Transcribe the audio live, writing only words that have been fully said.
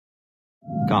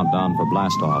Countdown for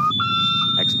blastoff.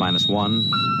 X-1.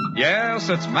 Yes,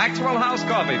 it's Maxwell House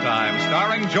Coffee Time,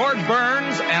 starring George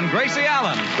Burns and Gracie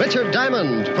Allen. Richard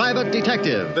Diamond, private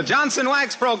detective. The Johnson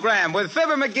Wax Program with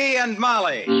Fibber McGee and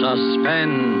Molly.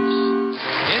 Suspense.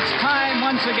 It's time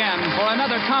once again for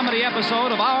another comedy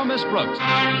episode of Our Miss Brooks.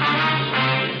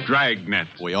 Dragnet.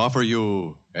 We offer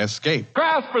you Escape.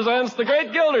 Kraft presents The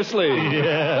Great Gildersleeve.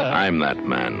 Yeah. I'm that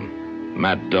man,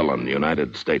 Matt Dillon,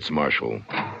 United States Marshal.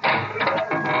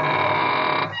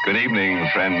 Good evening,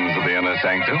 friends of the Inner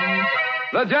Sanctum.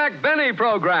 The Jack Benny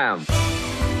Program.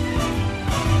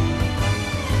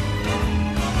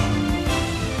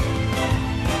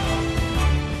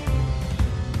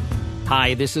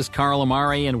 Hi, this is Carl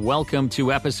Amari, and welcome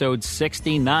to episode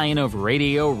 69 of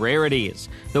Radio Rarities,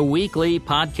 the weekly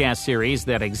podcast series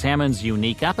that examines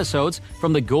unique episodes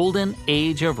from the golden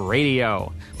age of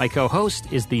radio. My co-host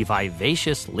is the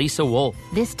vivacious Lisa Wolf.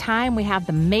 This time we have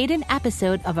the maiden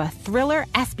episode of a thriller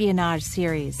espionage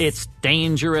series. It's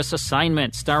Dangerous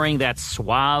Assignment, starring that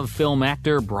suave film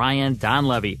actor Brian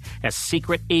Donlevy as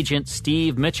secret agent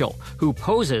Steve Mitchell, who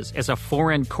poses as a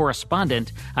foreign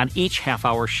correspondent on each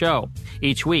half-hour show.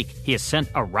 Each week, he is sent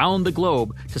around the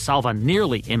globe to solve a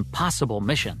nearly impossible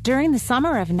mission. During the summer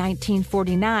of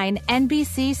 1949,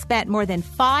 NBC spent more than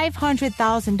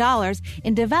 $500,000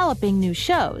 in developing new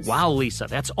shows. Wow, Lisa,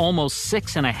 that's almost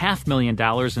 $6.5 million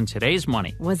in today's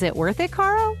money. Was it worth it,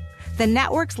 Carl? The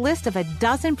network's list of a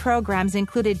dozen programs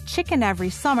included Chicken Every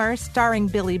Summer, starring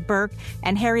Billy Burke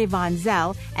and Harry Von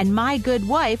Zell, and My Good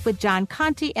Wife with John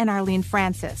Conte and Arlene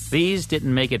Francis. These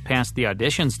didn't make it past the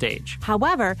audition stage.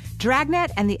 However,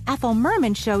 Dragnet and the Ethel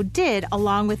Merman Show did,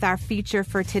 along with our feature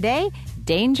for today,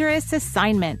 Dangerous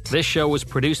Assignment. This show was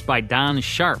produced by Don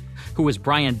Sharp, who was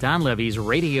Brian Donlevy's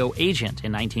radio agent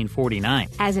in 1949.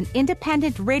 As an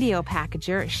independent radio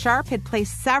packager, Sharp had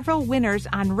placed several winners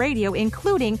on radio,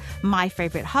 including My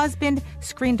Favorite Husband,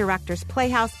 Screen Director's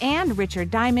Playhouse, and Richard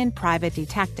Diamond, Private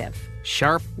Detective.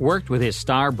 Sharp worked with his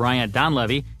star Brian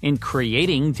Donlevy in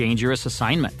creating Dangerous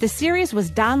Assignment. The series was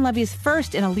Donlevy's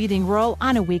first in a leading role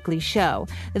on a weekly show,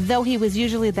 though he was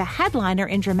usually the headliner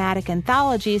in dramatic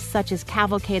anthologies such as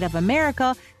Cavalcade of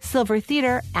America, Silver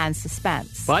Theater, and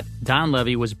Suspense. But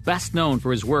Donlevy was best known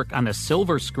for his work on the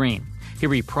silver screen. He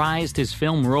reprised his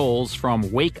film roles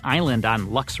from Wake Island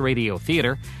on Lux Radio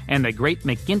Theater and The Great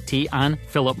McGinty on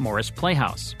Philip Morris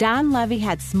Playhouse. Donlevy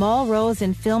had small roles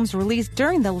in films released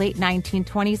during the late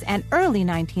 1920s and early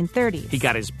 1930s. He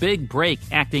got his big break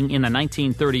acting in the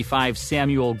 1935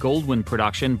 Samuel Goldwyn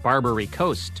production Barbary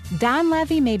Coast.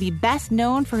 Donlevy may be best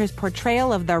known for his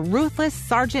portrayal of the ruthless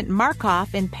Sergeant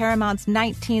Markoff in Paramount's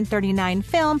 1939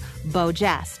 film Beau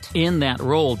Geste. In that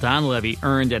role, Donlevy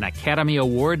earned an Academy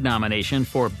Award nomination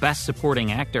for Best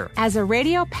Supporting Actor. As a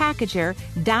radio packager,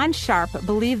 Don Sharp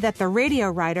believed that the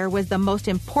radio writer was the most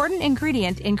important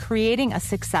ingredient in creating a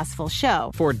successful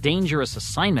show. For Dangerous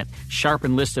Assignment, Sharp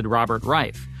enlisted Robert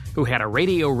Reif, who had a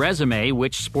radio resume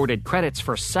which sported credits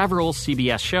for several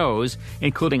CBS shows,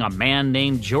 including A Man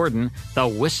Named Jordan, The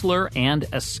Whistler, and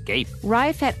Escape.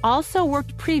 Reif had also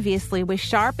worked previously with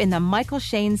Sharp in the Michael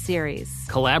Shayne series.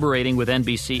 Collaborating with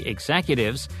NBC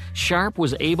executives, Sharp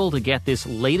was able to get this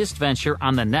latest venture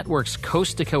on the network's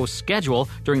coast-to-coast schedule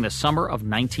during the summer of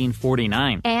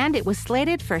 1949. And it was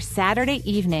slated for Saturday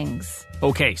evenings.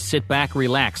 Okay, sit back,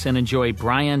 relax, and enjoy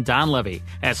Brian Donlevy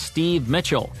as Steve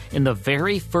Mitchell in the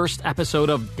very first episode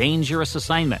of Dangerous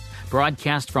Assignment,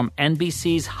 broadcast from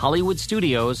NBC's Hollywood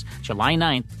Studios, July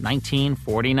 9th,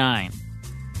 1949.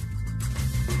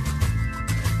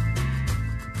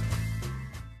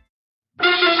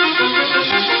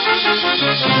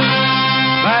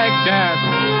 Baghdad,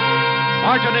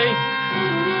 Martinique,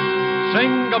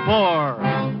 Singapore,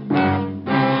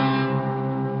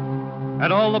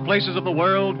 and all the places of the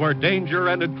world where danger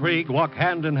and intrigue walk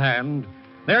hand in hand,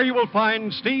 there you will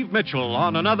find Steve Mitchell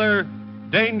on another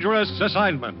Dangerous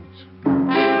Assignment.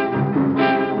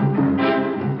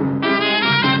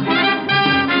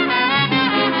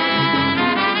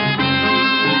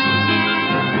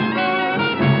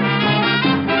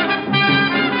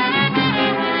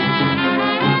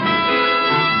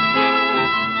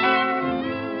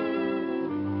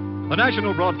 The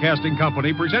National Broadcasting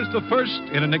Company presents the first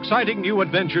in an exciting new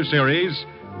adventure series,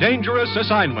 Dangerous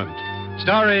Assignment,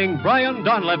 starring Brian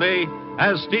Donlevy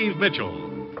as Steve Mitchell.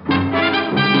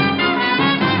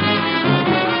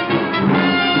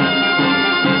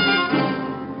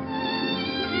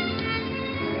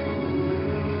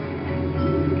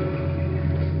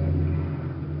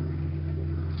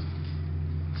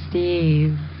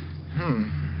 Steve.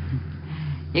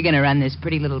 You're going to run this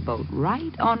pretty little boat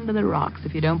right onto the rocks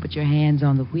if you don't put your hands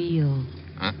on the wheel.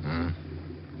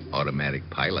 automatic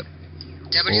pilot.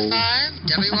 W5,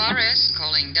 WRS,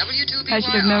 calling W2BYR. I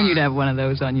should have known you'd have one of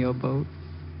those on your boat.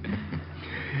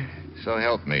 So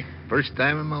help me. First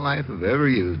time in my life I've ever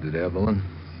used it, Evelyn.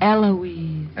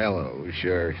 Eloise. Hello,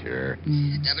 sure. W5,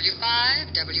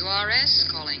 WRS,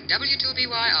 calling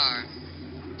W2BYR.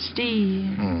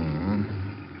 Steve.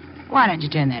 Why don't you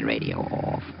turn that radio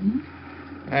off?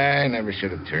 I never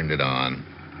should have turned it on.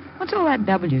 What's all that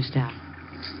W stuff?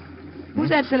 Who's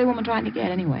that silly woman trying to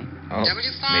get, anyway? Oh,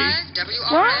 W5, me.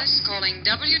 WRS, calling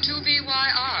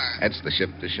W2BYR. That's the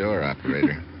ship-to-shore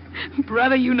operator.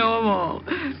 Brother, you know 'em all.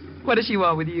 What does she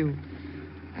want with you?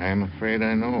 I'm afraid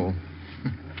I know.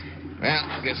 Well,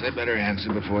 I guess I better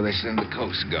answer before they send the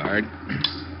Coast Guard.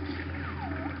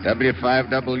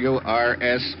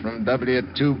 W5WRS from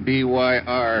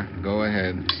W2BYR. Go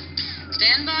ahead.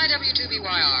 Stand by,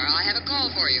 W2BYR. I have a call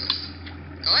for you.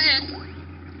 Go ahead.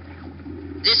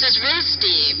 This is Ruth,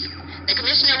 Steve. The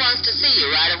commissioner wants to see you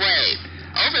right away.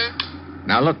 Over.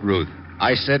 Now, look, Ruth.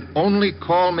 I said only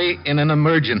call me in an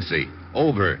emergency.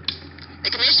 Over.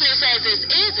 The commissioner says this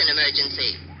is an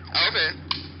emergency. Over.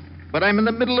 But I'm in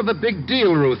the middle of a big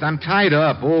deal, Ruth. I'm tied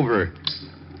up. Over.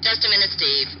 Just a minute,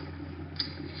 Steve.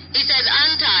 He says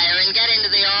untie her and get into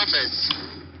the office.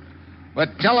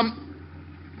 But tell him...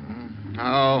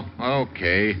 Oh,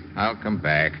 okay. I'll come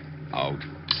back. Out.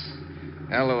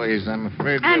 Eloise, I'm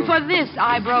afraid... And for this,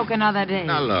 I broke another day.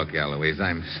 Now, look, Eloise,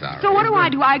 I'm sorry. So what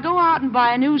do? I go out and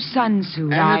buy a new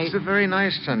sunsuit. And it's a very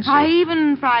nice sunsuit. I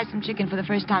even fry some chicken for the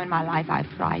first time in my life. I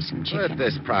fry some chicken. But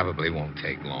this probably won't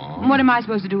take long. What am I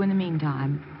supposed to do in the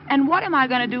meantime? And what am I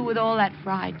going to do with all that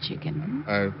fried chicken?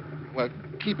 Well,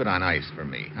 keep it on ice for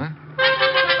me, huh?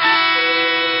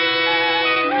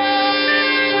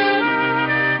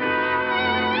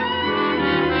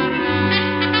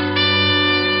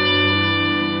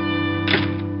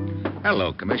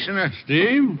 Hello, Commissioner.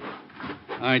 Steve,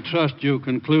 I trust you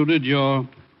concluded your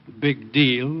big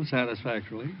deal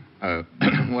satisfactorily.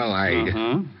 Well,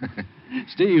 I...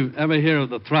 Steve, ever hear of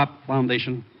the Throp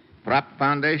Foundation? Throp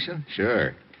Foundation?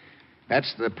 Sure.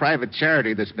 That's the private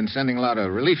charity that's been sending a lot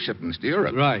of relief shipments to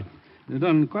Europe. Right. They've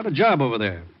done quite a job over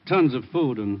there. Tons of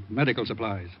food and medical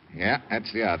supplies. Yeah,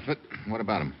 that's the outfit. What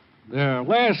about them? Their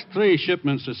last 3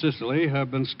 shipments to Sicily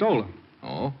have been stolen.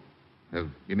 Oh?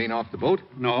 You mean off the boat?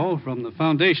 No, from the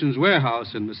Foundation's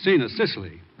warehouse in Messina,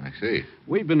 Sicily. I see.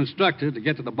 We've been instructed to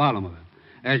get to the bottom of it.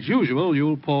 As usual,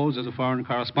 you'll pose as a foreign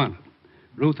correspondent.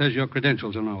 Ruth has your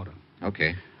credentials in order.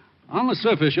 Okay. On the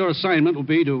surface, your assignment will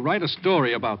be to write a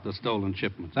story about the stolen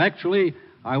shipments. Actually,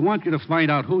 I want you to find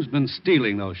out who's been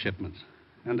stealing those shipments.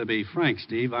 And to be frank,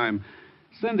 Steve, I'm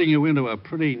sending you into a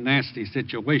pretty nasty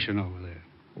situation over there.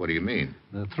 What do you mean?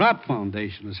 The Throp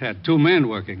Foundation has had 2 men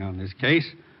working on this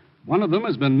case. One of them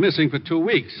has been missing for 2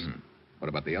 weeks. What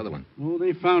about the other one? Oh,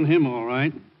 they found him all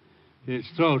right. His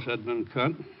throat had been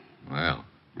cut. Well,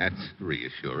 that's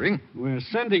reassuring. We're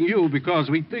sending you because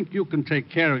we think you can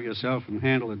take care of yourself and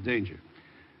handle the danger.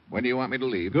 When do you want me to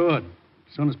leave? Good.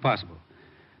 As soon as possible.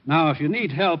 Now, if you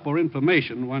need help or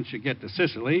information once you get to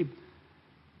Sicily,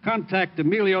 contact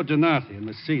Emilio Donati in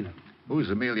Messina.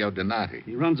 Who's Emilio Donati?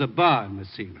 He runs a bar in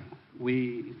Messina.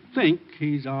 We think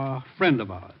he's a friend of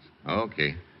ours.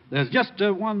 Okay. There's just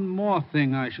one more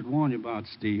thing I should warn you about,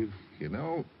 Steve. You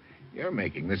know, you're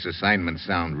making this assignment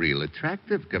sound real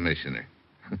attractive, Commissioner.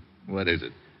 What is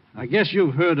it? I guess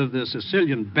you've heard of the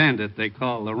Sicilian bandit they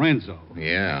call Lorenzo.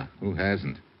 Yeah, who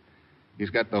hasn't? He's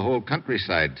got the whole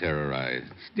countryside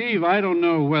terrorized. Steve, I don't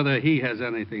know whether he has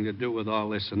anything to do with all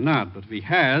this or not, but if he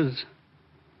has,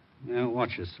 well,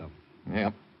 watch yourself.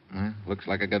 Yep. Looks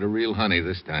like I got a real honey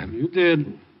this time. You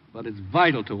did. But it's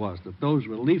vital to us that those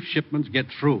relief shipments get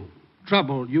through.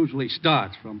 Trouble usually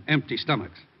starts from empty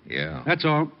stomachs. Yeah. That's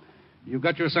all. You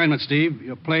got your assignment, Steve.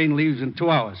 Your plane leaves in 2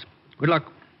 hours. Good luck.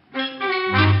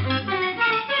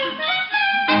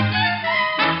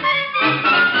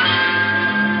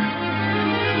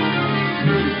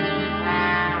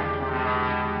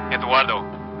 Eduardo,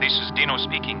 this is Dino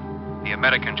speaking. The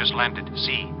American just landed.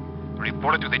 See.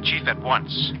 Report it to the chief at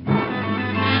once.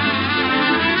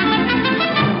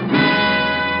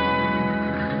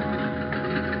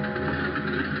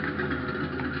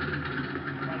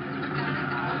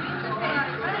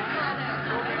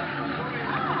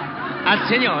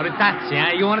 Signore, taxi,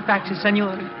 eh? You want a taxi,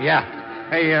 signore? Yeah.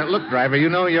 Hey, look, driver, you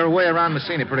know your way around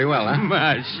Messina pretty well,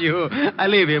 huh? Sure. I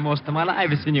live here most of my life,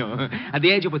 signore. At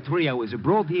the age of 3, I was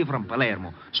brought here from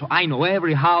Palermo. So I know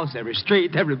every house, every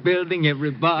street, every building,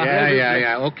 every bar.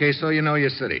 Yeah. Okay, so you know your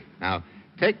city. Now,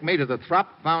 take me to the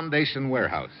Throp Foundation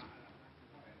warehouse.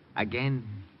 Again?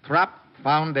 Throp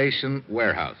Foundation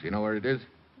warehouse. You know where it is?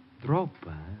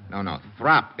 Tropa? No,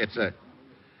 Throp. It's a...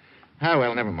 Ah,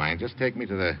 well, never mind. Just take me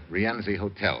to the Rienzi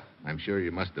Hotel. I'm sure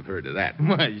you must have heard of that.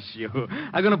 Why, sure.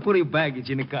 I'm going to put your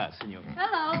baggage in the car, senor.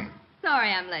 Hello.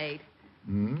 Sorry I'm late.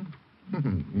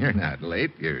 You're not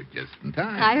late. You're just in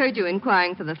time. I heard you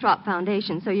inquiring for the Throp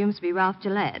Foundation, so you must be Ralph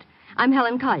Gillette. I'm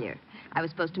Helen Collier. I was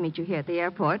supposed to meet you here at the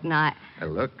airport, and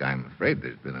Look, I'm afraid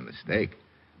there's been a mistake.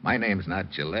 My name's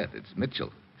not Gillette. It's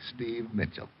Mitchell. Steve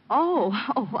Mitchell.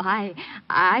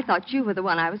 I thought you were the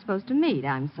one I was supposed to meet.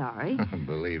 I'm sorry.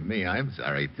 Believe me, I'm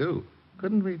sorry, too.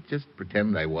 Couldn't we just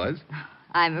pretend I was?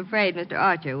 I'm afraid Mr.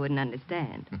 Archer wouldn't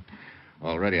understand.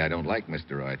 Already I don't like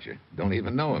Mr. Archer. Don't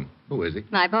even know him. Who is he?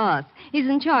 My boss. He's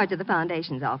in charge of the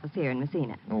Foundation's office here in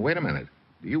Messina. Oh, wait a minute.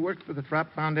 Do you work for the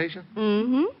Throp Foundation?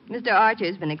 Mm-hmm. Mr.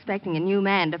 Archer's been expecting a new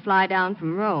man to fly down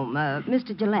from Rome,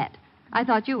 Mr. Gillette. I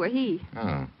thought you were he.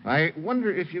 Oh. I wonder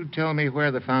if you'd tell me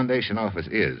where the Foundation office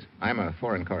is. I'm a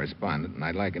foreign correspondent, and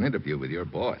I'd like an interview with your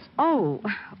boss. Oh,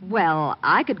 well,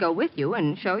 I could go with you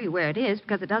and show you where it is,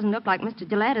 because it doesn't look like Mr.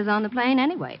 Gillette is on the plane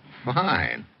anyway.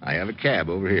 Fine. I have a cab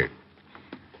over here.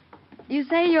 You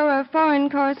say you're a foreign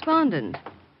correspondent.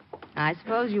 I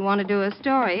suppose you want to do a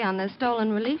story on the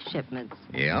stolen relief shipments.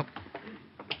 Yep.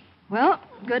 Well,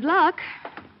 good luck.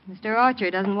 Mr. Archer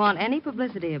doesn't want any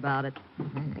publicity about it.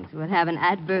 Thinks it would have an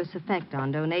adverse effect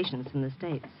on donations from the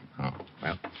States. Oh,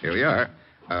 well, here we are.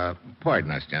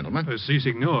 Pardon us, gentlemen. Si,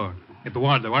 signor. It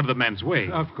was the man's way.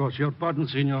 Of course, your pardon,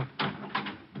 senor.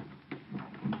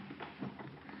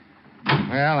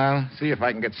 Well, I'll see if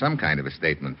I can get some kind of a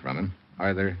statement from him.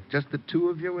 Are there just the two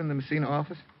of you in the Messina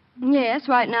office? Yes,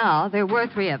 right now. There were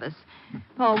three of us.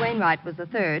 Paul Wainwright was the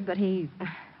third, but he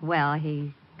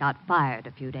got fired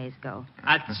a few days ago.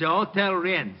 At the Hotel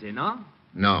Rienzi, no?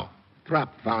 No.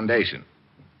 Throp Foundation.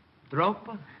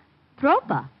 Tropa?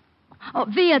 Tropa? Oh,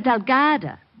 Via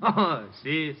Delgada. Oh,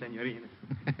 si, senorina.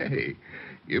 Hey,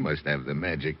 you must have the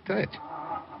magic touch.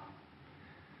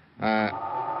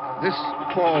 This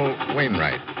Paul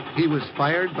Wainwright, he was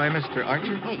fired by Mr.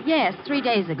 Archer? Yes, 3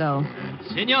 days ago.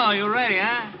 Senor, you ready,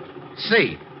 huh?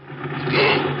 Si.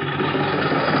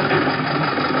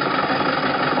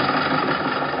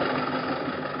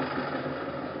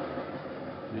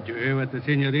 Did you hear what the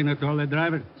senorina told the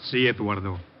driver? Si,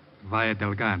 Eduardo. Via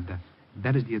Delgada.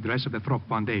 That is the address of the Throp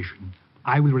Foundation.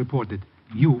 I will report it.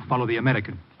 You follow the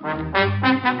American.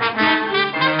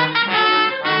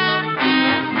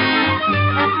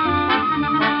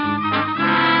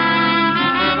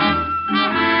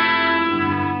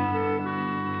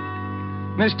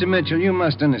 Mr. Mitchell, you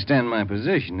must understand my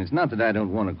position. It's not that I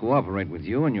don't want to cooperate with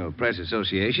you and your press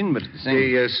association, but at the same...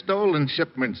 The stolen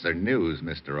shipments are news,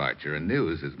 Mr. Archer, and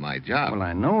news is my job. Well,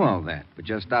 I know all that, but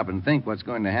just stop and think what's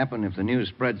going to happen if the news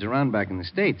spreads around back in the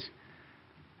States.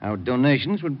 Our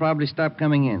donations would probably stop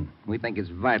coming in. We think it's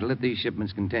vital that these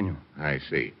shipments continue. I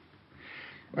see.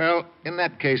 Well, in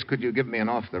that case, could you give me an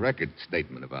off-the-record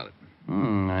statement about it?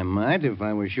 I might, if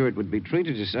I were sure it would be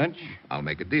treated as such. I'll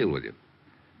make a deal with you.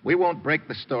 We won't break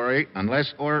the story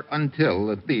unless or until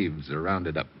the thieves are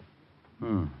rounded up.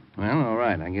 Well, all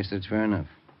right. I guess that's fair enough.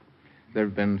 There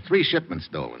have been 3 shipments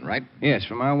stolen, right? Yes,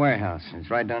 from our warehouse.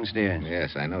 It's right downstairs.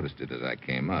 Yes, I noticed it as I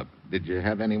came up. Did you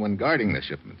have anyone guarding the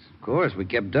shipments? Of course. We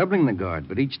kept doubling the guard,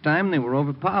 but each time they were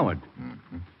overpowered.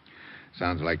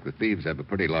 Sounds like the thieves have a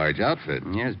pretty large outfit.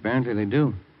 Yes, apparently they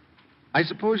do. I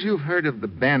suppose you've heard of the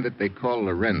bandit they call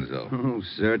Lorenzo. Oh,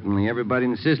 certainly. Everybody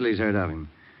in Sicily's heard of him.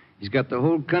 He's got the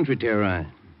whole country terrorized.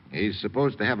 He's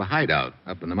supposed to have a hideout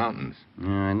up in the mountains.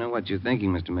 I know what you're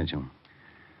thinking, Mr. Mitchell.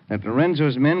 That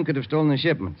Lorenzo's men could have stolen the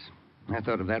shipments. I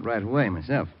thought of that right away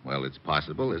myself. Well, it's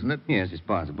possible, isn't it? Yes, it's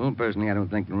possible. Personally, I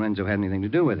don't think Lorenzo had anything to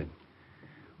do with it.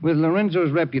 With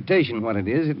Lorenzo's reputation what it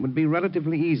is, it would be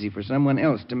relatively easy for someone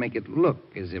else to make it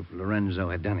look as if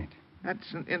Lorenzo had done it.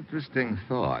 That's an interesting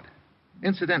thought.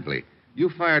 Incidentally,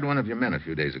 you fired one of your men a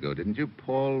few days ago, didn't you?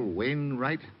 Paul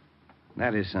Wainwright?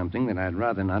 That is something that I'd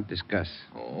rather not discuss.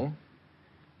 Oh?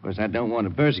 Of course, I don't want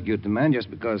to persecute the man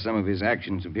just because some of his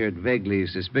actions appeared vaguely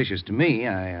suspicious to me.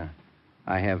 I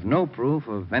have no proof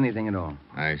of anything at all.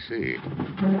 I see.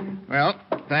 Well,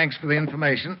 thanks for the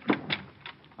information.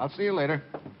 I'll see you later.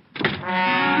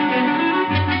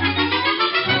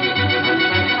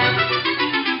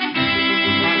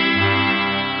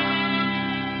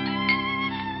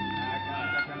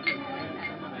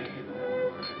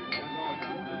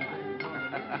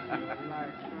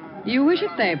 You wish a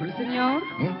table, senor?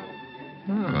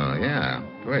 Oh, yeah.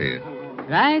 Please.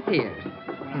 Right here.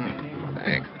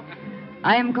 Thanks.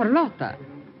 I am Carlotta.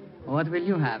 What will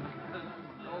you have?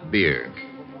 Beer.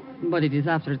 But it is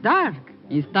after dark.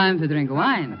 It's time to drink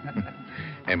wine.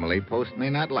 Emily Post may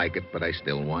not like it, but I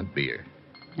still want beer.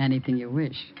 Anything you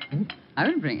wish. I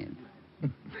will bring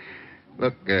it.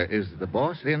 Look, is the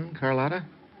boss in, Carlotta?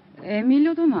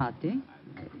 Emilio Donati?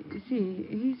 See,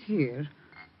 he's here.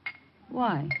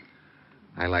 Why?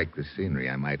 I like the scenery.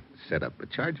 I might set up a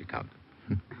charge account.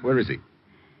 Where is he?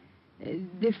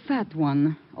 The fat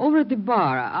one. Over at the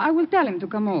bar. I will tell him to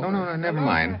come over. No, never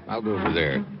mind. I'll go over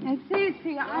there.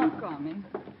 See, I'm coming.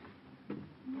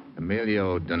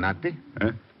 Emilio Donati?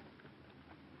 Huh?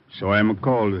 So I'm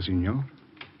called, senor.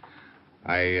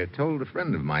 I told a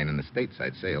friend of mine in the States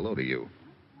I'd say hello to you.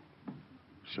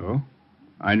 So?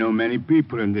 I know many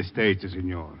people in the States,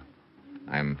 senor.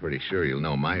 I'm pretty sure you'll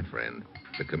know my friend,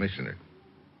 the commissioner.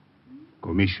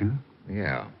 Commissioner?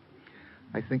 Yeah.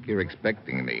 I think you're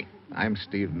expecting me. I'm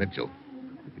Steve Mitchell.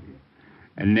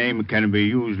 A name can be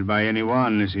used by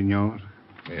anyone, senor.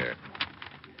 Here.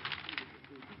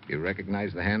 You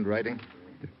recognize the handwriting?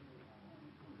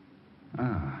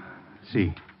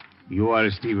 See. You are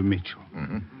Steve Mitchell.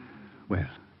 Mm-hmm. Well,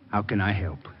 how can I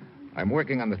help? I'm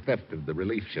working on the theft of the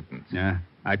relief shipments. Yeah,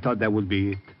 I thought that would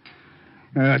be it.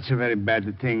 That's a very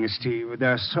bad thing, Steve.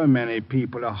 There are so many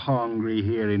people are hungry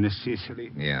here in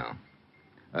Sicily. Yeah.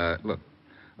 Look,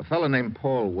 a fellow named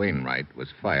Paul Wainwright was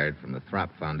fired from the Throp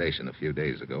Foundation a few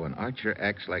days ago, and Archer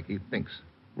acts like he thinks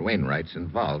Wainwright's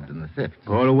involved in the theft.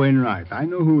 Paul Wainwright. I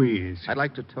know who he is. I'd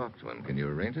like to talk to him. Can you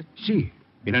arrange it? See.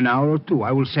 In an hour or two,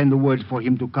 I will send the word for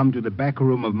him to come to the back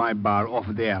room of my bar off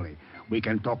the alley. We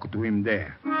can talk to him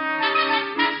there.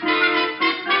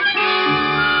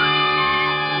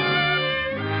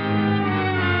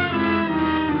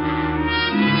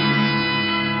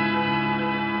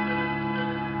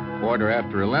 Quarter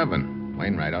after 11.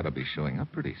 Wainwright ought to be showing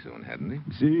up pretty soon, hadn't he?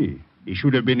 See, he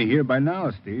should have been here by now,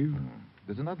 Steve.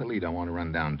 There's another lead I want to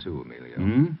run down, too, Emilio.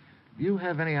 Hmm? Do you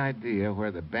have any idea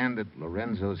where the bandit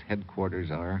Lorenzo's headquarters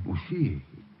are? Oh, see.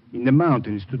 In the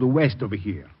mountains to the west over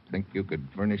here. Think you could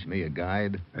furnish me a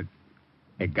guide?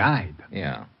 A guide?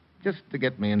 Yeah. Just to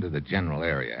get me into the general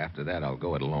area. After that, I'll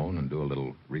go it alone and do a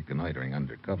little reconnoitering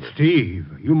undercover. Steve,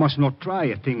 you must not try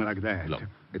a thing like that. Look,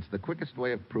 it's the quickest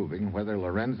way of proving whether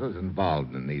Lorenzo's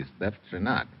involved in these thefts or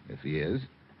not. If he is,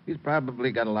 he's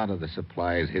probably got a lot of the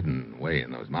supplies hidden way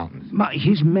in those mountains.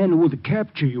 His men would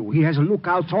capture you. He has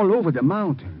lookouts all over the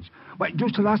mountains. Why,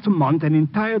 just last month, an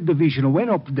entire division went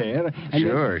up there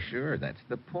and... Sure. That's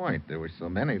the point. There were so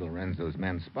many Lorenzo's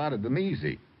men spotted them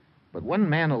easy. But one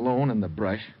man alone in the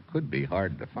brush could be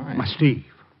hard to find. Steve,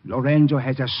 Lorenzo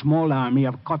has a small army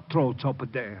of cutthroats up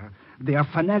there. They are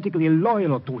fanatically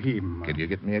loyal to him. Could you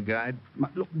get me a guide?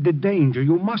 Look, the danger.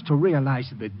 You must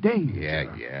realize the danger.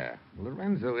 Yeah.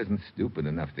 Lorenzo isn't stupid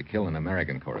enough to kill an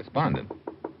American correspondent.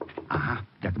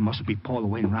 That must be Paul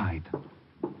Wainwright.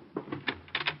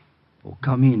 Oh,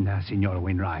 come in, Senor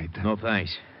Wainwright. No,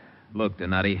 thanks. Look,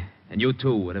 Donati, and you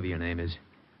too, whatever your name is.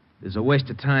 There's a waste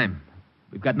of time.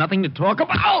 We've got nothing to talk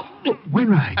about. Oh,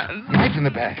 Wainwright. Knife in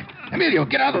the back. Emilio,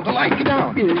 get out of the light. Get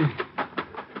down.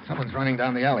 Someone's running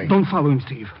down the alley. Don't follow him,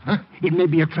 Steve. Huh? It may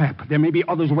be a trap. There may be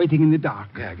others waiting in the dark.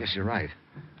 Yeah, I guess you're right.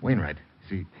 Wainwright,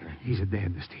 see... He's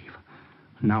dead, Steve.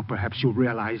 Now perhaps you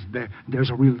realize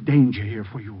there's a real danger here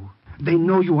for you. They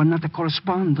know you are not a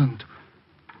correspondent.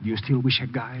 Do you still wish a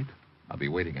guide? I'll be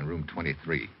waiting in room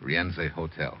 23, Rienzi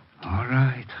Hotel. All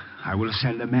right. I will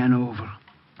send a man over.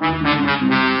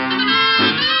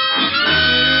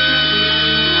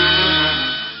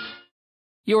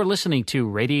 You're listening to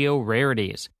Radio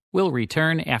Rarities. We'll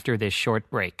return after this short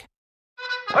break.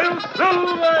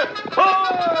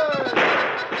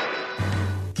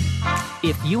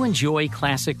 If you enjoy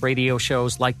classic radio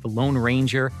shows like The Lone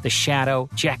Ranger, The Shadow,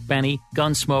 Jack Benny,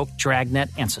 Gunsmoke, Dragnet,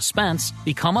 and Suspense,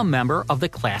 become a member of the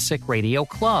Classic Radio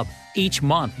Club. Each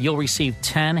month, you'll receive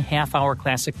 10 half-hour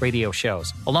classic radio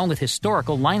shows, along with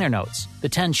historical liner notes. The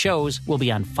 10 shows will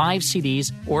be on 5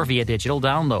 CDs or via digital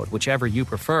download, whichever you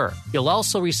prefer. You'll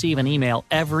also receive an email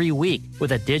every week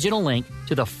with a digital link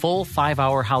to the full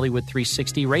 5-hour Hollywood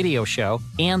 360 radio show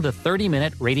and the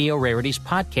 30-minute Radio Rarities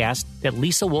podcast that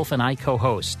Lisa Wolf and I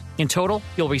co-host. In total,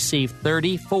 you'll receive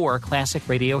 34 classic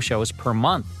radio shows per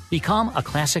month. Become a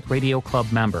Classic Radio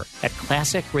Club member at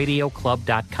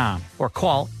classicradioclub.com or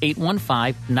call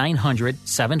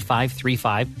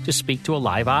 815-900-7535 to speak to a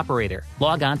live operator.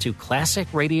 Log on to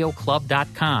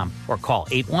classicradioclub.com or call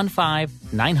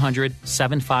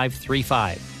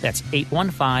 815-900-7535. That's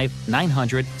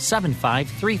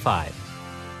 815-900-7535.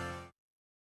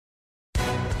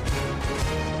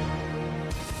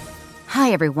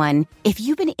 Hi, everyone. If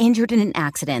you've been injured in an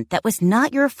accident that was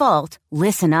not your fault,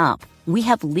 listen up. We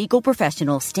have legal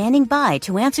professionals standing by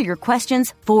to answer your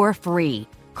questions for free.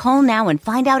 Call now and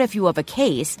find out if you have a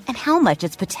case and how much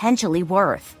it's potentially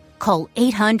worth. Call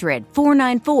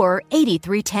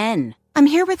 800-494-8310. I'm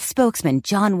here with spokesman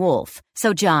John Wolf.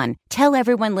 So, John, tell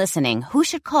everyone listening who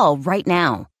should call right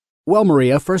now. Well,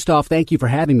 Maria, first off, thank you for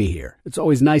having me here. It's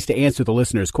always nice to answer the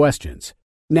listeners' questions.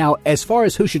 Now, as far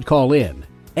as who should call in,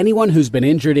 anyone who's been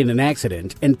injured in an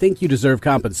accident and think you deserve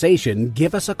compensation,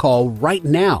 give us a call right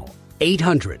now.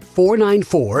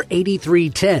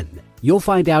 800-494-8310. You'll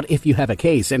find out if you have a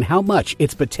case and how much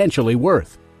it's potentially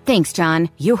worth. Thanks, John.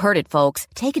 You heard it, folks.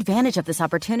 Take advantage of this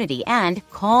opportunity and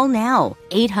call now.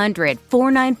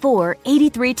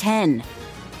 800-494-8310.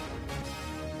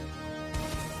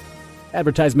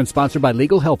 Advertisement sponsored by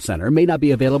Legal Help Center. May not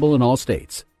be available in all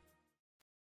states.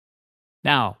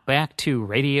 Now, back to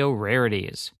Radio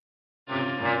Rarities.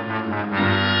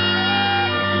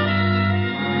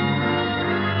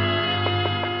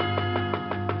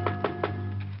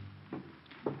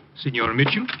 Signor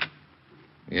Mitchell?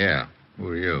 Yeah. Who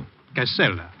are you?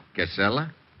 Casella.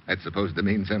 Casella? That's supposed to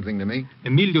mean something to me?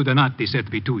 Emilio Donati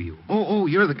sent me to you. Oh,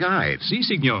 you're the guide. Si,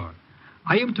 signor.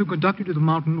 I am to conduct you to the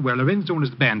mountain where Lorenzo and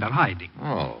his band are hiding.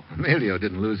 Oh, Emilio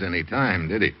didn't lose any time,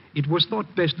 did he? It was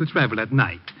thought best to travel at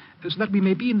night, so that we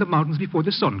may be in the mountains before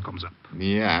the sun comes up.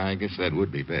 Yeah, I guess that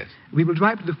would be best. We will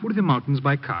drive to the foot of the mountains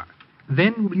by car.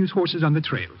 Then we will use horses on the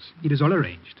trails. It is all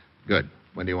arranged. Good.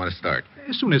 When do you want to start?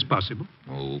 As soon as possible.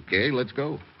 Okay, let's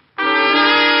go.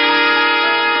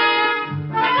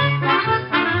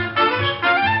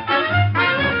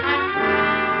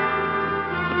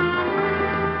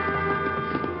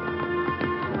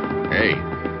 Hey,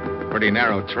 pretty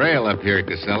narrow trail up here,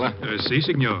 Casella. Si,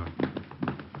 signor.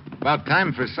 About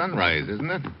time for sunrise,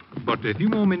 isn't it? But a few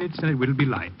more minutes and it will be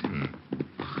light.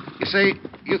 You say,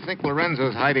 you think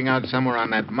Lorenzo's hiding out somewhere on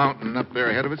that mountain up there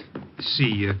ahead of us?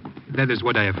 Si, that is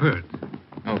what I have heard.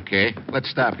 Okay, let's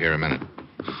stop here a minute.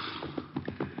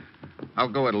 I'll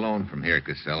go it alone from here,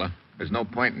 Casella. There's no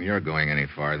point in your going any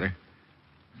farther.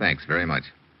 Thanks very much.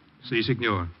 Si,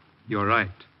 signor. You're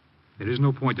right. There is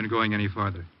no point in going any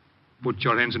farther. Put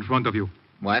your hands in front of you.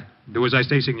 What? Do as I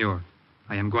say, signor.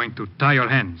 I am going to tie your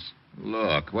hands.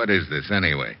 Look, what is this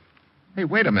anyway? Hey,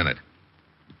 wait a minute.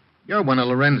 You're one of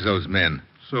Lorenzo's men.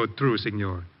 So true,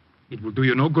 signor. It will do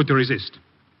you no good to resist.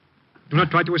 Do not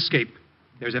try to escape.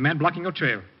 There's a man blocking your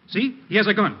trail. See? He has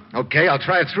a gun. Okay, I'll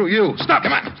try it through you. Stop!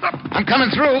 Come on. Stop! I'm coming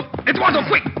through. Eduardo,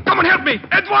 quick! Come and help me!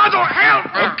 Eduardo, help!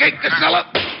 Okay, Casella.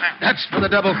 That's for the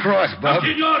double cross, Bub.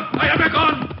 Senor, I have a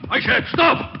gun! I said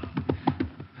stop!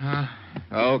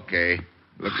 Okay.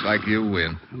 Looks like you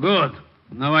win. Good.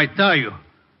 Now I tie you.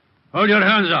 Hold your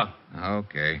hands up.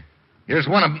 Okay. Here's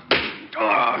one of them.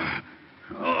 All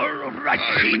right,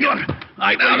 senor.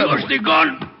 I will use the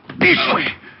gun this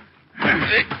way.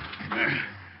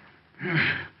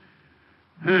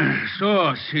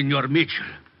 So, Senor Mitchell.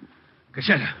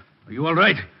 Casella, are you all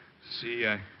right? See,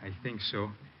 I think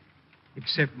so.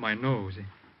 Except my nose.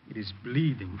 It is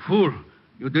bleeding. Fool.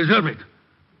 You deserve it.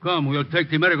 Come, we'll take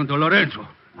the American to Lorenzo.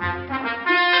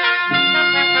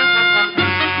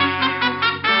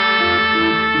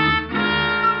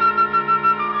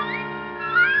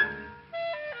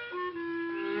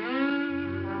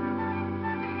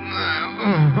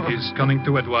 He's coming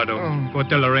to Eduardo.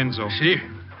 Hotel Lorenzo. See?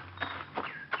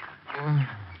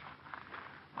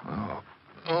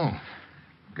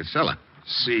 Casella.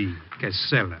 See,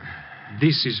 Casella.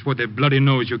 This is for the bloody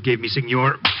nose you gave me,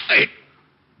 senor. Hey.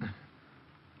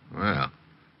 Well,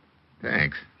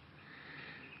 thanks.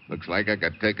 Looks like I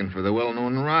got taken for the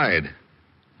well-known ride.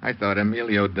 I thought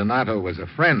Emilio Donato was a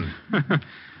friend.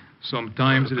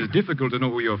 Sometimes it is difficult to know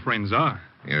who your friends are.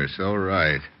 You're so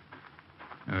right.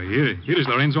 Here is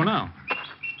Lorenzo now.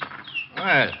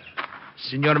 Well,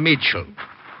 Senor Mitchell,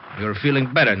 you're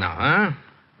feeling better now, huh?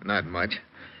 Not much.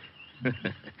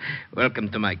 Welcome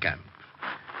to my camp.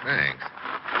 Thanks.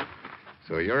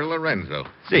 So you're Lorenzo?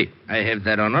 Si, I have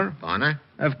that honor. Honor?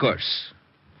 Of course.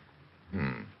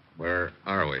 Where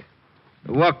are we?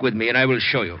 Walk with me and I will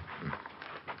show you.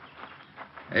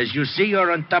 As you see,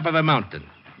 you're on top of a mountain.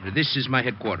 This is my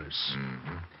headquarters.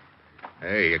 Mm-hmm.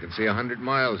 Hey, you can see 100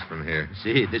 miles from here.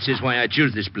 See, this is why I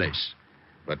choose this place.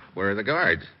 But where are the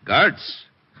guards? Guards?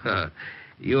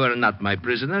 You are not my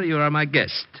prisoner, you are my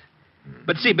guest.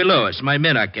 But see below us, my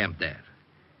men are camped there.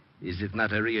 Is it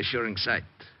not a reassuring sight?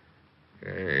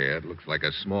 Hey, that looks like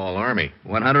a small army.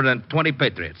 120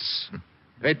 patriots.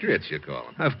 Patriots, you call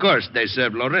them? Of course, they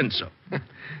serve Lorenzo.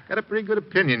 Got a pretty good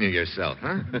opinion of yourself,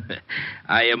 huh?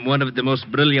 I am one of the most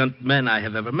brilliant men I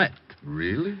have ever met.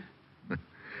 Really?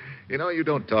 You know, you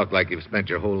don't talk like you've spent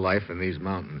your whole life in these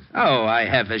mountains. Oh, I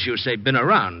have, as you say, been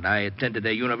around. I attended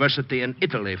a university in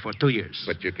Italy for 2 years.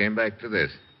 But you came back to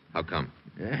this. How come?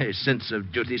 A sense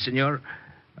of duty, senor.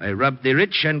 I rob the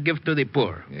rich and give to the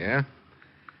poor. Yeah?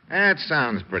 That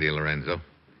sounds pretty, Lorenzo.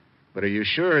 But are you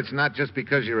sure it's not just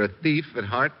because you're a thief at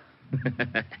heart?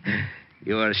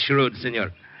 You are shrewd,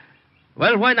 senor.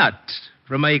 Well, why not?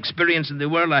 From my experience in the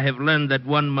world, I have learned that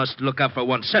one must look out for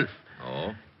oneself.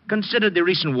 Oh? Consider the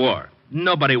recent war.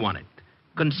 Nobody won it.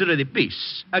 Consider the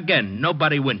peace. Again,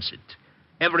 nobody wins it.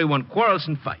 Everyone quarrels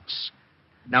and fights.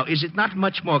 Now, is it not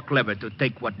much more clever to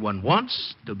take what one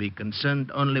wants, to be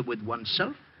concerned only with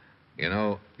oneself? You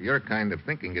know, your kind of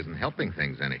thinking isn't helping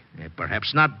things any.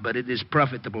 Perhaps not, but it is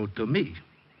profitable to me.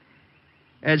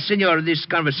 Senor, this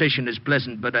conversation is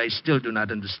pleasant, but I still do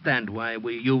not understand why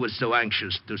you were so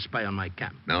anxious to spy on my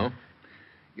camp. No?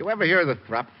 You ever hear of the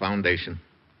Throp Foundation?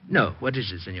 No. What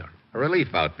is it, senor? A relief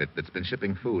outfit that's been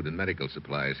shipping food and medical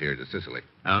supplies here to Sicily.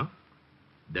 Oh?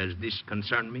 Does this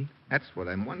concern me? That's what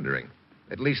I'm wondering.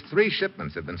 At least 3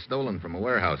 shipments have been stolen from a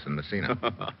warehouse in Messina.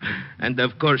 And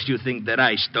of course you think that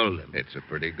I stole them. It's a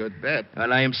pretty good bet.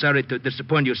 Well, I am sorry to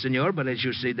disappoint you, senor, but as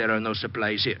you see, there are no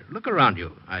supplies here. Look around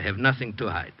you. I have nothing to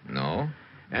hide. No?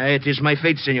 It is my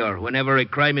fate, senor. Whenever a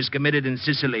crime is committed in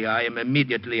Sicily, I am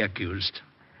immediately accused.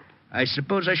 I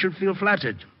suppose I should feel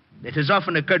flattered. It has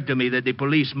often occurred to me that the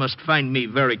police must find me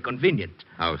very convenient.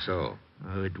 How so?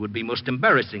 It would be most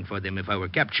embarrassing for them if I were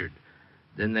captured.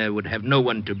 Then they would have no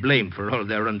one to blame for all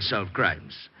their unsolved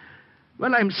crimes.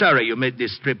 Well, I'm sorry you made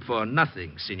this trip for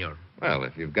nothing, senor. Well,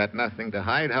 if you've got nothing to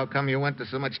hide, how come you went to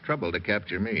so much trouble to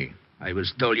capture me? I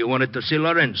was told you wanted to see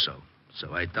Lorenzo,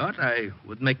 so I thought I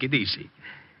would make it easy.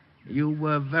 You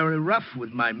were very rough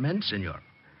with my men, senor.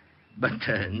 But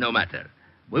no matter.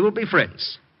 We will be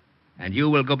friends. And you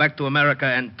will go back to America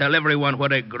and tell everyone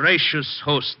what a gracious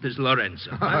host is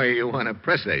Lorenzo. Oh, you want a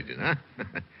press agent, huh?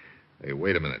 Hey,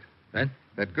 wait a minute. What?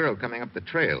 That girl coming up the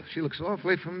trail. She looks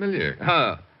awfully familiar.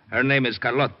 Oh, her name is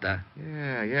Carlotta.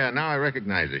 Yeah, now I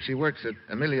recognize her. She works at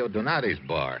Emilio Donati's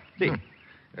bar. See?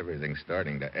 Everything's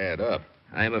starting to add up.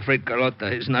 I am afraid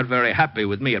Carlotta is not very happy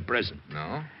with me at present.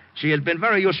 No? She has been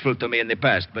very useful to me in the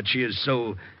past, but she is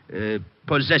so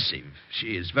possessive.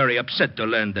 She is very upset to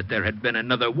learn that there had been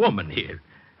another woman here.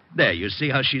 There, you see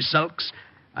how she sulks?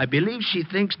 I believe she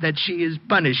thinks that she is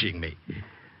punishing me.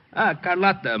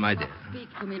 Carlotta, my dear. Speak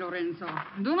to me, Lorenzo.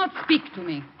 Do not speak to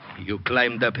me. You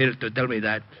climbed up here to tell me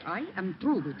that. I am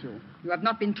true with you. You have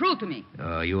not been true to me.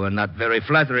 Oh, you are not very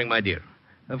flattering, my dear.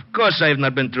 Of course I have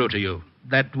not been true to you.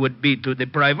 That would be to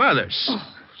deprive others.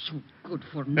 Oh, so good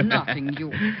for nothing,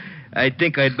 you. I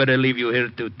think I'd better leave you here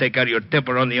to take out your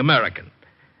temper on the American.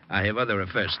 I have other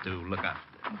affairs to look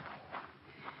after.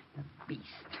 The beast.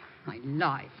 I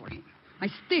lie for him. I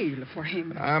steal for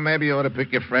him. Maybe you ought to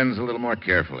pick your friends a little more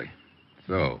carefully.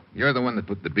 So, you're the one that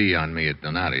put the bee on me at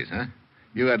Donati's, huh?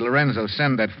 You had Lorenzo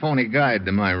send that phony guide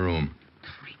to my room.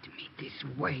 Treat me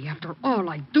this way after all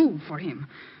I do for him.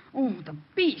 Oh, the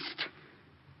beast.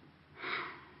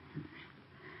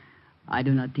 I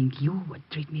do not think you would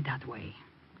treat me that way.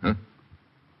 Huh?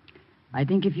 I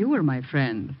think if you were my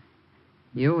friend,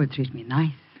 you would treat me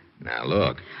nice. Now,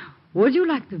 look. Would you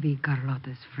like to be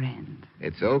Carlotta's friend?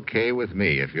 It's okay with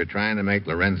me if you're trying to make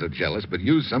Lorenzo jealous, but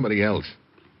use somebody else.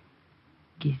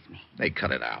 Kiss me. Hey,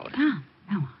 cut it out. Come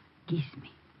on, kiss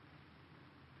me.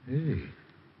 Hey.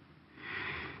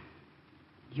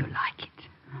 You like it,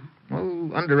 huh?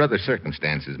 Well, under other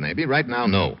circumstances, maybe. Right now,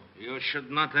 no. You should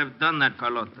not have done that,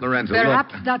 Carlotta. Lorenzo,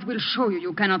 Perhaps look. that will show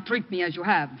you cannot treat me as you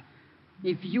have.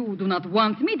 If you do not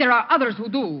want me, there are others who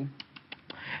do.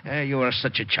 You are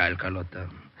such a child, Carlotta.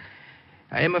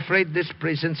 I am afraid this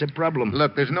presents a problem.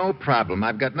 Look, there's no problem.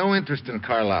 I've got no interest in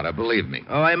Carlotta, believe me.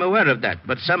 Oh, I'm aware of that.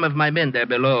 But some of my men there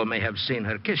below may have seen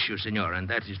her kiss you, senor, and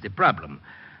that is the problem.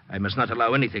 I must not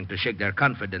allow anything to shake their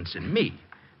confidence in me.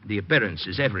 The appearance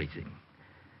is everything.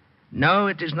 No,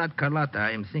 it is not Carlotta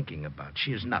I am thinking about.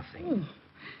 She is nothing. Oh,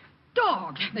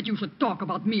 dog, that you should talk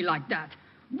about me like that.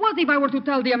 What if I were to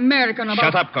tell the American about...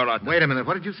 Shut up, Carlotta. Wait a minute.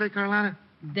 What did you say, Carlotta?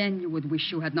 Then you would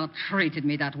wish you had not treated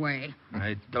me that way.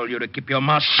 I told you to keep your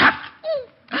mouth shut.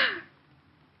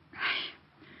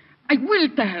 I will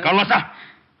tell. Carlotta!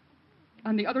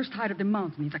 On the other side of the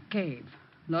mountain is a cave.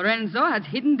 Lorenzo has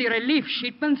hidden the relief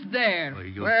shipments there.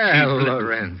 Well,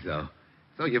 Lorenzo.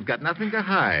 So you've got nothing to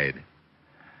hide.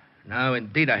 No,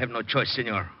 indeed, I have no choice,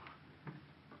 senor.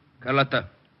 Carlotta,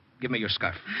 give me your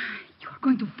scarf. You are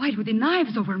going to fight with the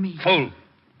knives over me. Fool!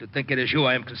 To think it is you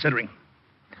I am considering.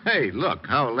 Hey, look,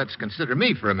 let's consider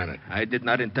me for a minute. I did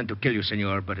not intend to kill you,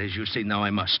 senor, but as you see now,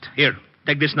 I must. Here,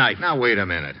 take this knife. Now, wait a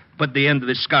minute. Put the end of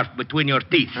the scarf between your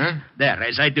teeth. Huh? There,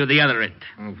 as I do the other end.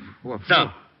 So,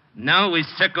 now we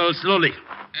circle slowly.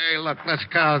 Hey, look, let's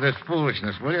cow this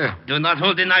foolishness, will you? Do not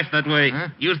hold the knife that way. Huh?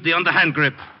 Use the underhand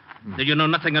grip. Do you know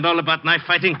nothing at all about knife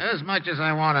fighting? As much as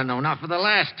I want to know. Now, for the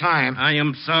last time. I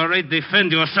am sorry.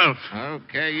 Defend yourself.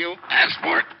 Okay, you asked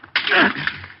for it.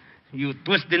 You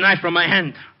twist the knife from my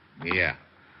hand. Yeah.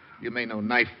 You may know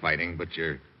knife fighting, but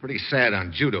you're pretty sad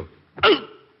on judo. Oh,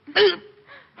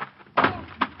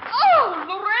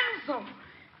 Lorenzo!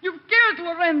 You've killed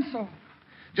Lorenzo.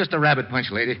 Just a rabbit punch,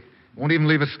 lady. Won't even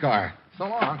leave a scar. So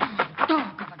long.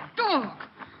 Dog of a dog.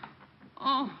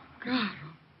 Oh, caro.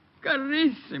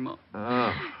 Carissimo.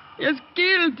 Oh. He has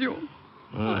killed you.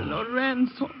 Oh,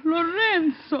 Lorenzo.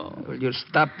 Lorenzo. Will you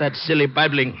stop that silly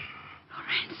babbling?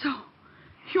 Lorenzo,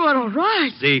 you are all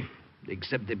right. See,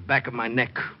 except the back of my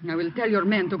neck. I will tell your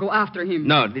men to go after him.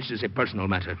 No, this is a personal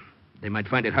matter. They might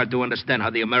find it hard to understand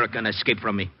how the American escaped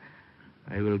from me.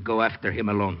 I will go after him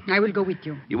alone. I will go with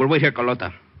you. You will wait here,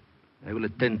 Carlotta. I will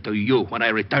attend to you when I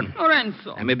return.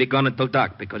 Lorenzo. I may be gone until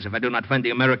dark, because if I do not find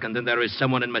the American, then there is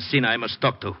someone in Messina I must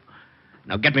talk to.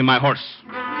 Now get me my horse.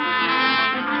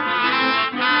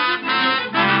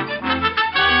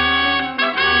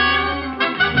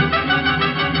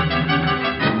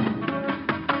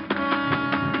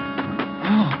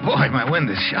 Oh, boy, my wind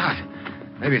is shot.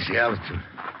 Maybe it's the altitude.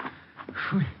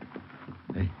 Whew.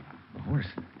 Hey, a horse.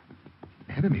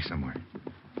 Ahead of me somewhere.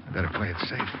 I better play it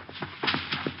safe.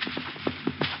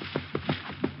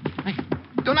 Hey,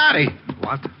 Donati!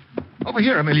 What? Over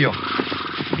here, Emilio.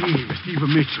 Steve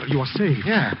Mitchell, you are safe.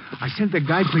 Yeah. I sent a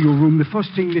guide to your room the first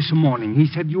thing this morning. He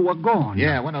said you were gone.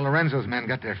 Yeah, one of Lorenzo's men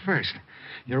got there first.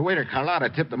 Your waiter, Carlotta,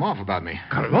 tipped them off about me.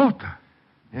 Carlotta?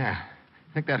 Yeah.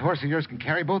 Think that horse of yours can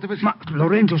carry both of us?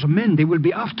 Lorenzo's men, they will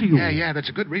be after you. Yeah, that's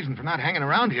a good reason for not hanging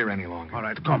around here any longer. All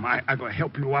right, come. I'm going to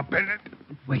help you up.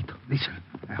 Wait, listen.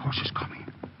 That horse is coming.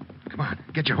 Come on,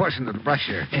 get your horse into the brush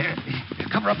here.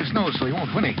 Cover up his nose so he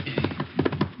won't whinny.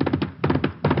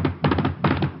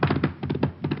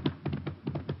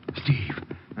 Steve,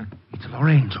 it's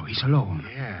Lorenzo. He's alone.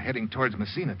 Yeah, heading towards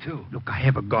Messina, too. Look, I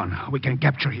have a gun. We can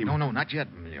capture him. No, not yet,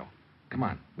 Emilio. Come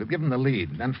on, we'll give him the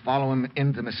lead, then follow him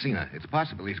into Messina. It's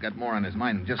possible he's got more on his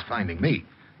mind than just finding me.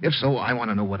 If so, I want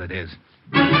to know what it is.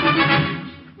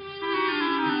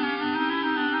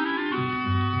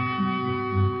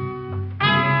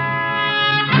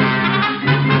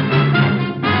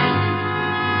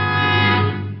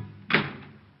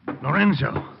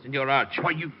 Lorenzo. Senor Arch.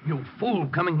 Why, you fool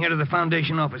coming here to the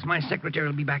Foundation office. My secretary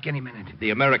will be back any minute. The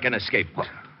American escaped. What?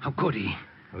 How could he?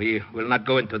 We will not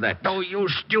go into that. Oh, you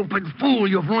stupid fool.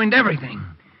 You've ruined everything.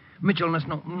 Mitchell must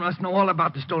know all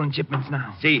about the stolen shipments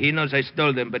now. See, he knows I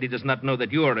stole them, but he does not know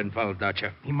that you are involved,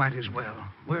 Archer. He might as well.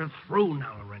 We're through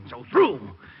now, Lorenzo.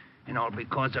 Through. And all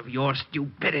because of your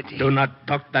stupidity. Do not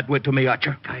talk that way to me,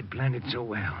 Archer. I planned it so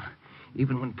well.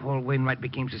 Even when Paul Wainwright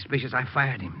became suspicious, I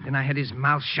fired him. Then I had his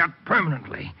mouth shut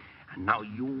permanently. And now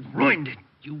you ruined it,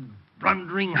 you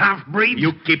blundering half-breed.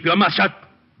 You keep your mouth shut.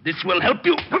 This will help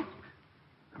you.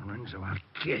 Lorenzo, I'll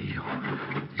kill you.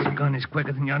 This gun is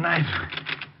quicker than your knife.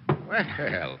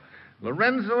 Well,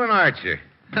 Lorenzo and Archer.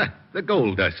 The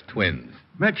Gold Dust twins.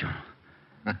 Mitchell.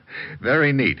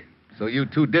 Very neat. So you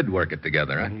two did work it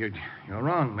together, huh? You're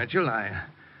wrong, Mitchell.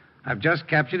 I've just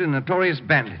captured a notorious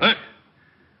bandit.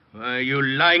 Why, you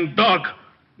lying dog.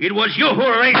 It was you who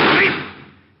arranged me.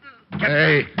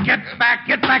 Get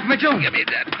back, Mitchell. Give me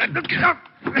that.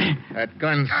 That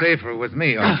gun's safer with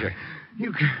me, Archer.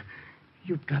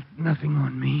 You've got nothing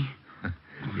on me.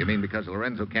 You mean because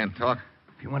Lorenzo can't talk?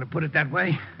 If you want to put it that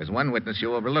way. There's one witness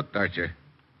you overlooked, Archer.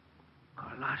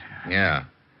 Carlotta. Yeah.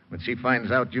 When she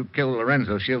finds out you killed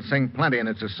Lorenzo, she'll sing plenty, and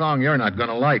it's a song you're not going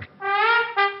to like.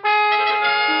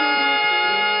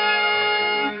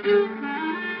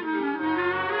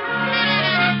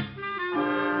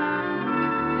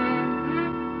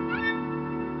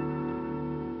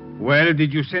 Well,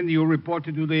 did you send your report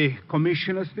to the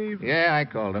commissioner, Steve? Yeah, I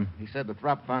called him. He said the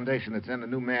Throp Foundation had sent a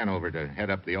new man over to head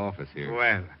up the office here.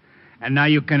 Well, and now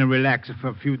you can relax for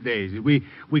a few days.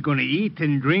 We're going to eat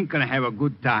and drink and have a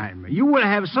good time. You will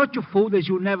have such a food as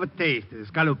you never tasted.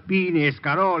 Scaloppini,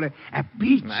 escarole, a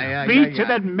pizza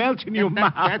that melts in your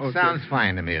mouth. That sounds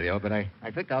fine, Emilio, but I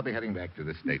think I'll be heading back to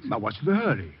the States. Now, what's the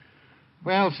hurry?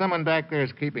 Well, someone back there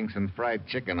is keeping some fried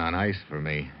chicken on ice for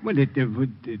me. Well,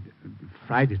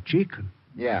 fried chicken?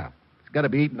 Yeah. It's got to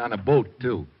be eaten on a boat,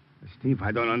 too. Steve,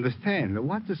 I don't understand.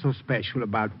 What is so special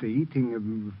about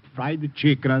eating fried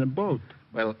chicken on a boat?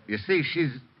 Well, you see,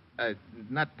 she's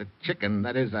not the chicken.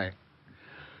 That is,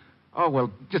 Oh,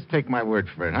 well, just take my word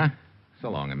for it, huh?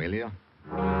 So long, Emilio.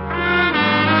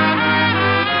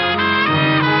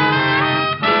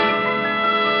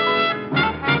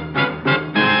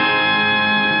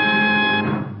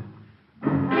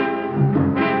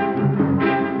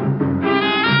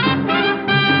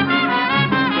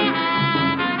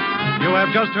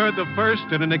 heard the first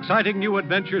in an exciting new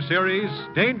adventure series,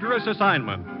 Dangerous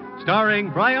Assignment, starring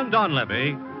Brian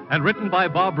Donlevy and written by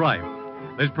Bob Reif.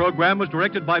 This program was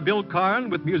directed by Bill Karn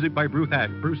with music by Bruce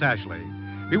Ashley.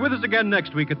 Be with us again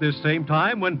next week at this same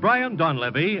time when Brian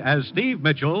Donlevy, as Steve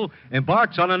Mitchell,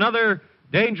 embarks on another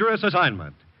Dangerous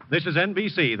Assignment. This is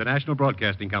NBC, the National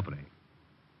Broadcasting Company.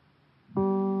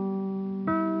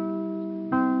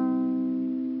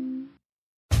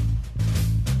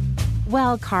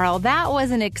 Well, Carl, that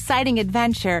was an exciting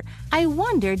adventure. I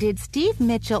wonder, did Steve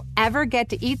Mitchell ever get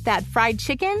to eat that fried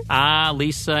chicken?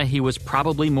 Lisa, he was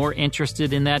probably more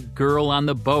interested in that girl on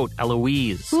the boat,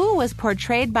 Eloise. Who was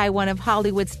portrayed by one of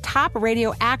Hollywood's top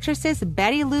radio actresses,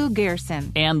 Betty Lou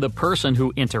Gerson. And the person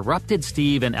who interrupted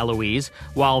Steve and Eloise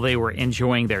while they were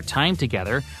enjoying their time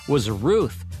together was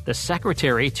Ruth, the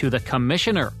secretary to the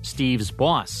commissioner, Steve's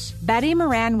boss. Betty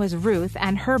Moran was Ruth,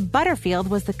 and Herb Butterfield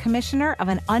was the commissioner of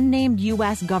an unnamed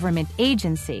U.S. government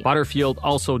agency. Butterfield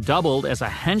also doubled as a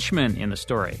henchman in the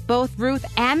story. Both Ruth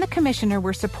and the commissioner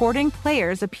were supporting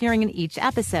players appearing in each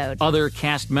episode. Other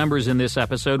cast members in this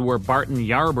episode were Barton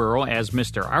Yarborough as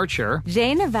Mr. Archer.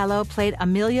 Jay Novello played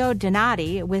Emilio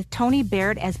Donati, with Tony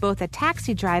Baird as both a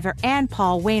taxi driver and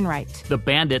Paul Wainwright. The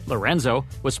bandit Lorenzo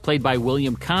was played by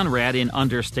William Conrad in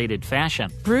understated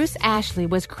fashion. Bruce Ashley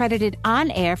was credited on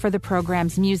air for the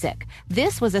program's music.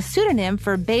 This was a pseudonym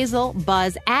for Basil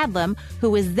Buzz Adlam,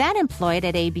 who was then employed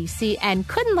at ABC and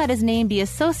couldn't let his name be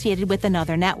associated with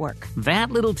another network.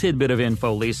 That little tidbit of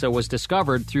info, Lisa, was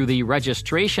discovered through the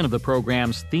registration of the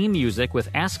program's theme music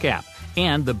with ASCAP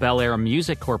and the Bel Air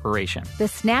Music Corporation. The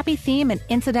snappy theme and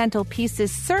incidental pieces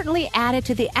certainly added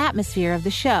to the atmosphere of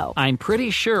the show. I'm pretty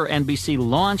sure NBC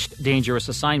launched Dangerous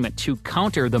Assignment to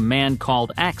counter The Man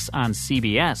Called X on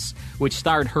CBS, which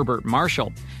starred Herbert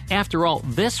Marshall. After all,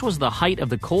 this was the height of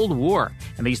the Cold War,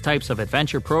 and these types of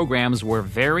adventure programs were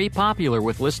very popular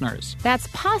with listeners. That's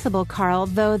possible, Carl,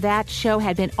 though that show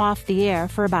had been off the air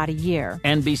for about a year.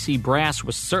 NBC brass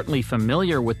was certainly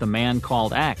familiar with The Man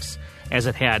Called X, as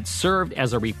it had served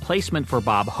as a replacement for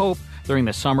Bob Hope during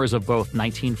the summers of both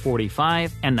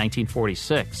 1945 and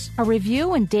 1946. A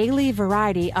review in Daily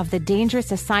Variety of the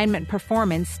Dangerous Assignment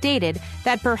performance stated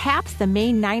that perhaps the May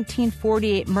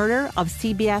 1948 murder of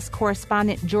CBS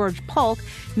correspondent George Polk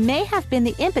may have been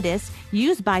the impetus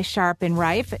used by Sharp and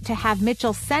Reif to have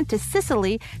Mitchell sent to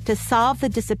Sicily to solve the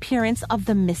disappearance of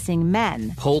the missing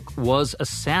men. Polk was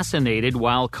assassinated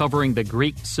while covering the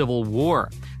Greek Civil War.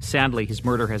 Sadly, his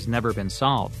murder has never been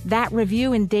solved. That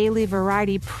review in Daily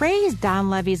Variety praised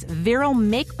Donlevy's virile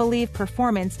make-believe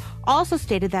performance, also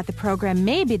stated that the program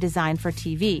may be designed for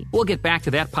TV. We'll get back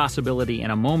to that possibility in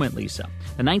a moment, Lisa.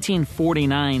 The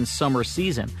 1949 summer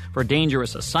season for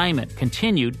Dangerous Assignment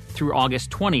continued through August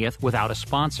 20th without a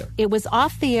sponsor. It was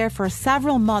off the air for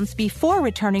several months before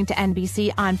returning to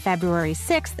NBC on February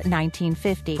 6th,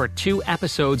 1950. For 2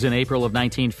 episodes in April of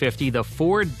 1950, the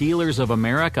Ford Dealers of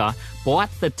America bought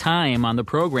the time on the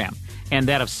program, and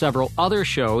that of several other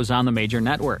shows on the major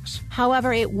networks.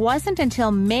 However, it wasn't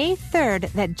until May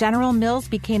 3rd that General Mills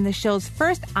became the show's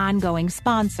first ongoing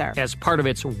sponsor. As part of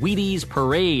its Wheaties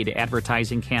Parade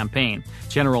advertising campaign,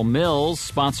 General Mills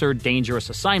sponsored Dangerous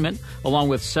Assignment, along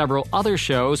with several other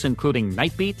shows, including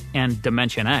Nightbeat and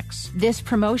Dimension X. This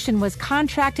promotion was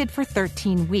contracted for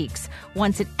 13 weeks.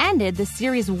 Once it ended, the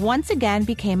series once again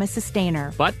became a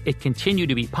sustainer. But it continued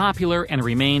to be popular and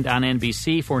remained on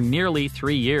NBC for nearly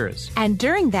 3 years. And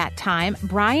during that time,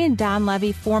 Brian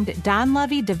Donlevy formed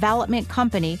Donlevy Development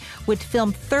Company, which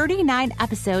filmed 39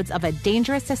 episodes of a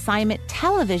Dangerous Assignment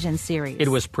television series. It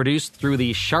was produced through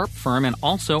the Sharp firm and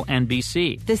also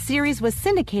NBC. The series was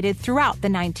syndicated throughout the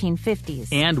 1950s.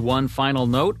 And one final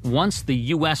note, once the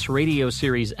U.S. radio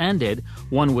series ended,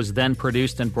 one was then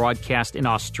produced and broadcast in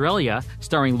Australia,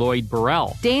 starring Lloyd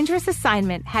Burrell. Dangerous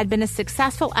Assignment had been a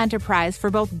successful enterprise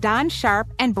for both Don Sharp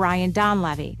and Brian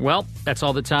Donlevy. Well, that's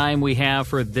all the time we have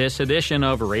for this edition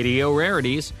of Radio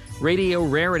Rarities. Radio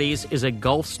Rarities is a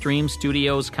Gulfstream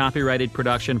Studios copyrighted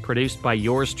production produced by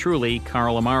yours truly,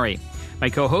 Carl Amari. My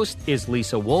co-host is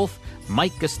Lisa Wolf.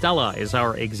 Mike Costella is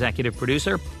our executive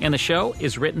producer, and the show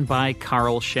is written by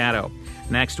Carl Shadow.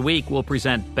 Next week, we'll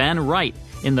present Ben Wright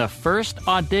in the first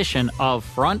audition of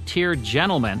Frontier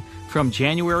Gentlemen from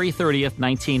January 30th,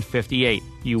 1958.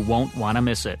 You won't want to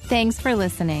miss it. Thanks for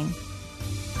listening.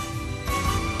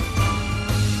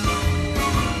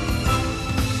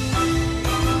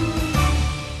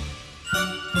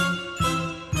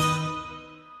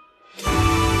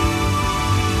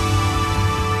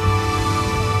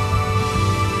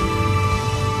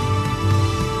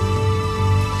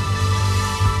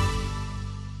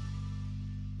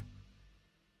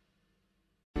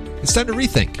 It's time to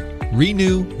rethink.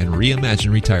 renew, and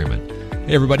reimagine retirement.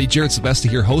 Hey everybody, Jared Sebesta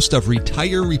here, host of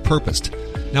Retire Repurposed.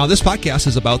 Now, this podcast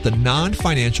is about the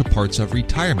non-financial parts of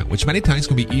retirement, which many times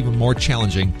can be even more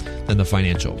challenging than the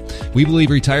financial. We believe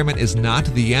retirement is not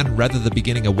the end, rather the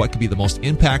beginning of what could be the most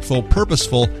impactful,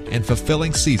 purposeful, and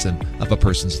fulfilling season of a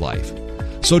person's life.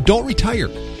 So don't retire,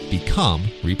 become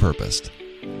repurposed.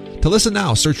 To listen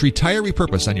now, search Retire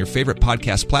Repurposed on your favorite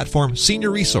podcast platform,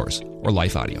 Senior Resource, or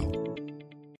Life Audio.